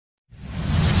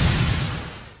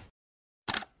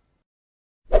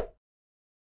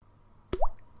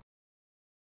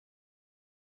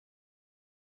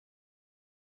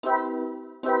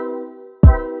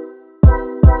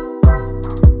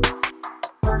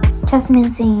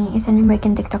Jasminesinging is an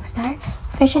American TikTok star,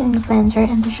 fashion influencer,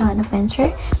 and social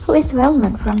influencer who is well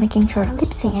known for making short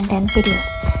lip sync and dance videos.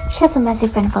 She has a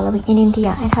massive fan following in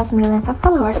India and has millions of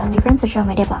followers on different social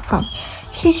media platforms.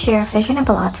 She shares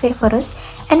fashionable outfit photos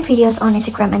and videos on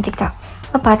Instagram and TikTok.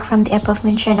 Apart from the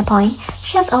above-mentioned point,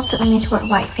 she has also amassed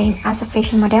worldwide fame as a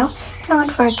fashion model, known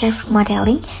for curve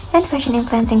modeling and fashion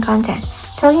influencing content.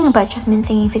 Talking about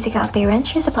Jasminesinging's physical appearance,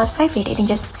 she is about 5 feet 8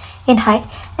 inches in height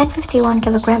and 51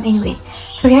 kilograms in weight.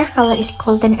 Her hair color is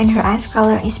golden and her eyes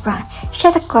color is brown. She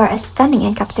has a core, a stunning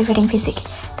and captivating physique.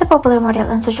 The popular model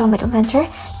and social media influencer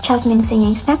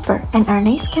Jasminesinging's net worth and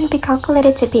earnings can be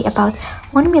calculated to be about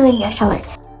 $1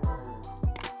 million.